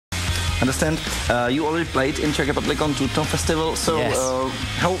Understand. You already played in Czech Republic on Tuton Festival, so Yes.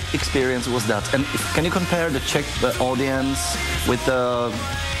 how experience was that? And can you compare the Czech audience with the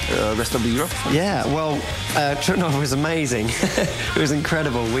rest of Europe? Yeah, well, Trutnov was amazing. It was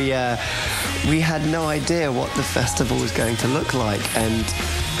incredible. We had no idea what the festival was going to look like, and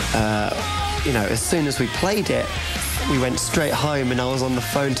you know, as soon as we played it, we went straight home, and I was on the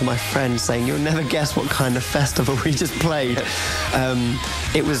phone to my friend saying, "You'll never guess what kind of festival we just played."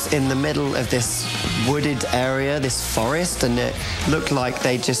 It was in the middle of this wooded area, this forest, and it looked like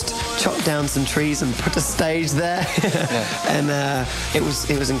they just chopped down some trees and put a stage there. And it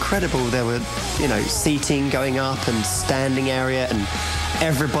was incredible. There were, you know, seating going up and standing area, and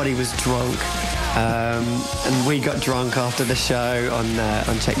everybody was drunk. And we got drunk after the show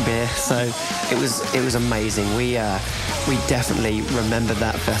on Czech beer, so it was amazing. We definitely remember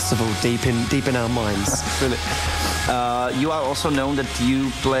that festival deep in our minds. Really. You are also known that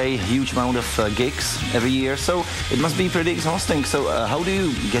you play a huge amount of gigs every year, so it must be pretty exhausting. So how do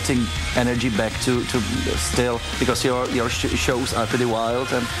you getting energy back to still, because your shows are pretty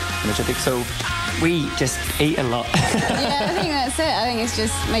wild and energetic, so we just eat a lot. Yeah, I think that's it. I think it's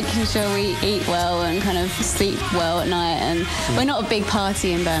just making sure we eat well and kind of sleep well at night. And we're not a big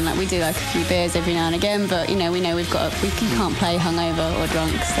party in band. Like, we do like a few beers every now and again, but you know, we you can't play hungover or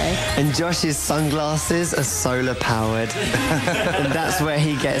drunk. So. And Josh's sunglasses are solar powered, and that's where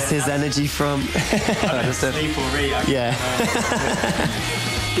he gets his energy from. Sleep or eat. Yeah.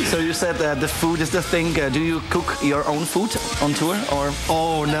 So you said that the food is the thing. Do you cook your own food on tour, or?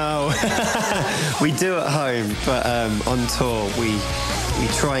 Oh no, we do at home, but on tour we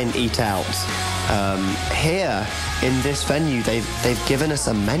try and eat out. Here in this venue, they've given us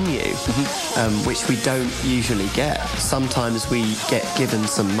a menu, which we don't usually get. Sometimes we get given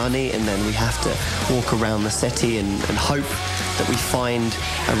some money, and then we have to walk around the city and hope that we find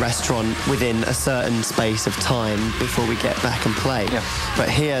a restaurant within a certain space of time before we get back and play. Yeah. But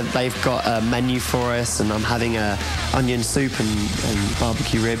here they've got a menu for us, and I'm having a onion soup and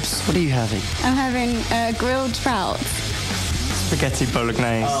barbecue ribs. What are you having? I'm having grilled trout. Spaghetti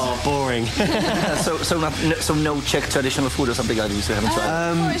bolognese. Oh, boring. so no Czech traditional food or something like this you haven't tried?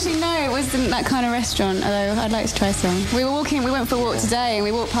 Well, actually, no, it wasn't that kind of restaurant, although I'd like to try some. We went for a walk today, and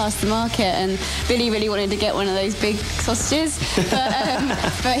we walked past the market, and Billy really wanted to get one of those big sausages,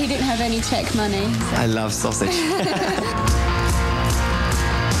 but he didn't have any Czech money. So. I love sausage.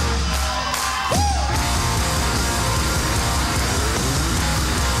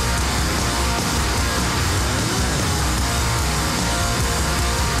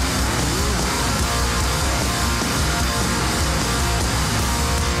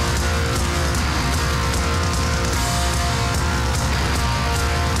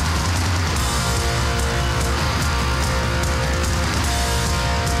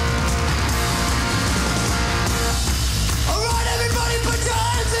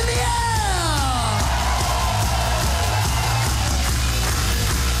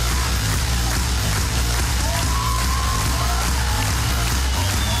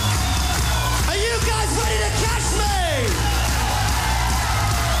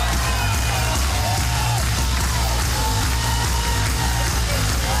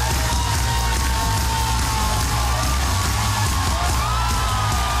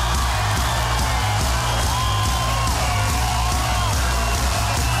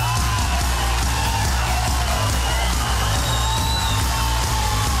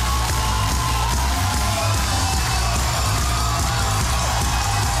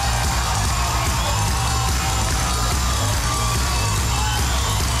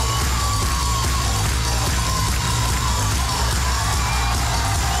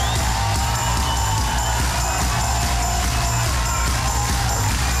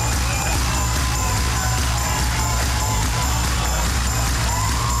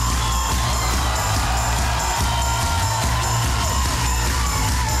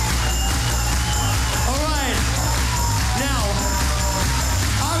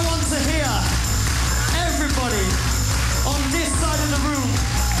 On this side of the room,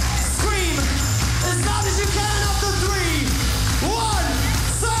 scream as loud as you can after 3.